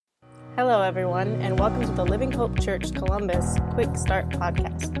Hello, everyone, and welcome to the Living Hope Church Columbus Quick Start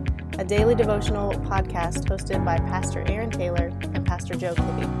Podcast, a daily devotional podcast hosted by Pastor Aaron Taylor and Pastor Joe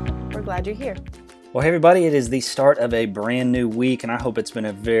Kibbe. We're glad you're here. Well, hey everybody, it is the start of a brand new week, and I hope it's been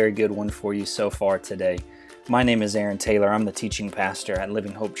a very good one for you so far today. My name is Aaron Taylor. I'm the teaching pastor at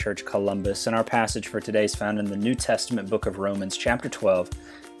Living Hope Church Columbus, and our passage for today is found in the New Testament book of Romans, chapter 12,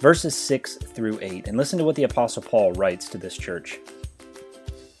 verses 6 through 8. And listen to what the Apostle Paul writes to this church.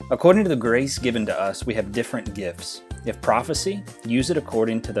 According to the grace given to us, we have different gifts. If prophecy, use it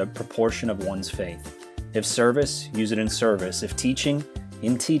according to the proportion of one's faith. If service, use it in service. If teaching,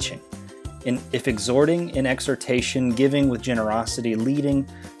 in teaching. If exhorting, in exhortation. Giving with generosity. Leading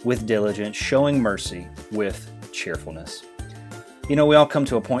with diligence. Showing mercy with cheerfulness. You know, we all come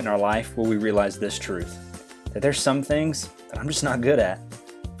to a point in our life where we realize this truth, that there's some things that I'm just not good at.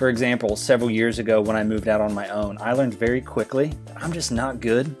 For example, several years ago when I moved out on my own, I learned very quickly that I'm just not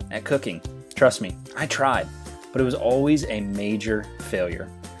good at cooking. Trust me, I tried, but it was always a major failure.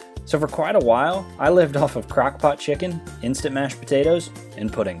 So for quite a while, I lived off of crock-pot chicken, instant mashed potatoes,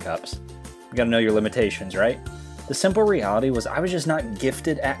 and pudding cups. You gotta know your limitations, right? The simple reality was I was just not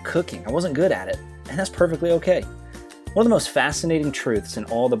gifted at cooking. I wasn't good at it, and that's perfectly okay. One of the most fascinating truths in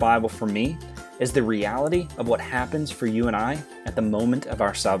all the Bible for me is the reality of what happens for you and I at the moment of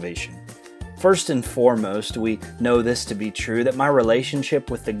our salvation. First and foremost, we know this to be true, that my relationship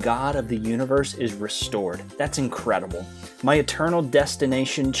with the God of the universe is restored. That's incredible. My eternal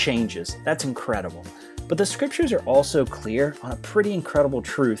destination changes. That's incredible. But the scriptures are also clear on a pretty incredible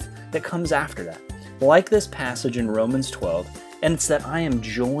truth that comes after that. Like this passage in Romans 12, and it's that I am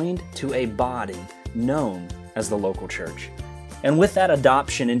joined to a body known as the local church. And with that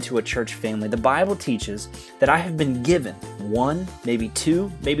adoption into a church family, the Bible teaches that I have been given one, maybe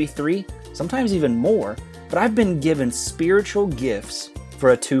two, maybe three, sometimes even more, but I've been given spiritual gifts for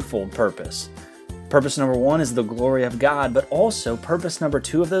a twofold purpose. Purpose number one is the glory of God, but also purpose number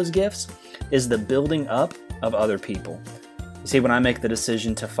two of those gifts is the building up of other people. You see, when I make the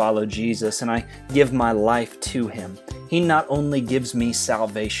decision to follow Jesus and I give my life to Him, He not only gives me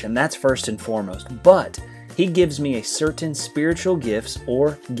salvation, that's first and foremost, but He gives me a certain spiritual gifts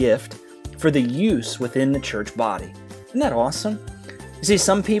or gift for the use within the church body. Isn't that awesome? You see,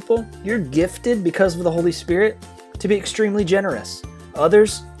 some people, you're gifted because of the Holy Spirit to be extremely generous.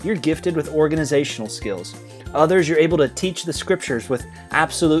 Others, you're gifted with organizational skills. Others, you're able to teach the scriptures with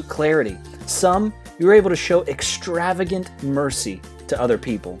absolute clarity. Some, you're able to show extravagant mercy to other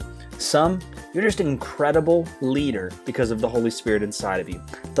people. Some, you're just an incredible leader because of the Holy Spirit inside of you.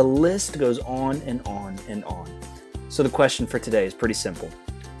 The list goes on and on and on. So the question for today is pretty simple.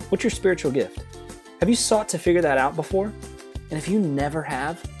 What's your spiritual gift? Have you sought to figure that out before? And if you never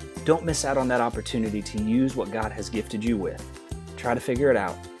have, don't miss out on that opportunity to use what God has gifted you with. Try to figure it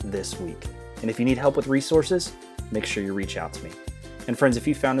out this week. And if you need help with resources, make sure you reach out to me. And friends, if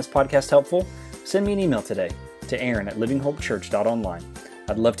you found this podcast helpful, send me an email today to aaron@livinghopechurch.online.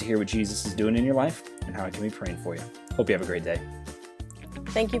 I'd love to hear what Jesus is doing in your life and how I can be praying for you. Hope you have a great day.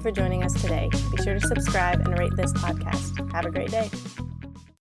 Thank you for joining us today. Be sure to subscribe and rate this podcast. Have a great day.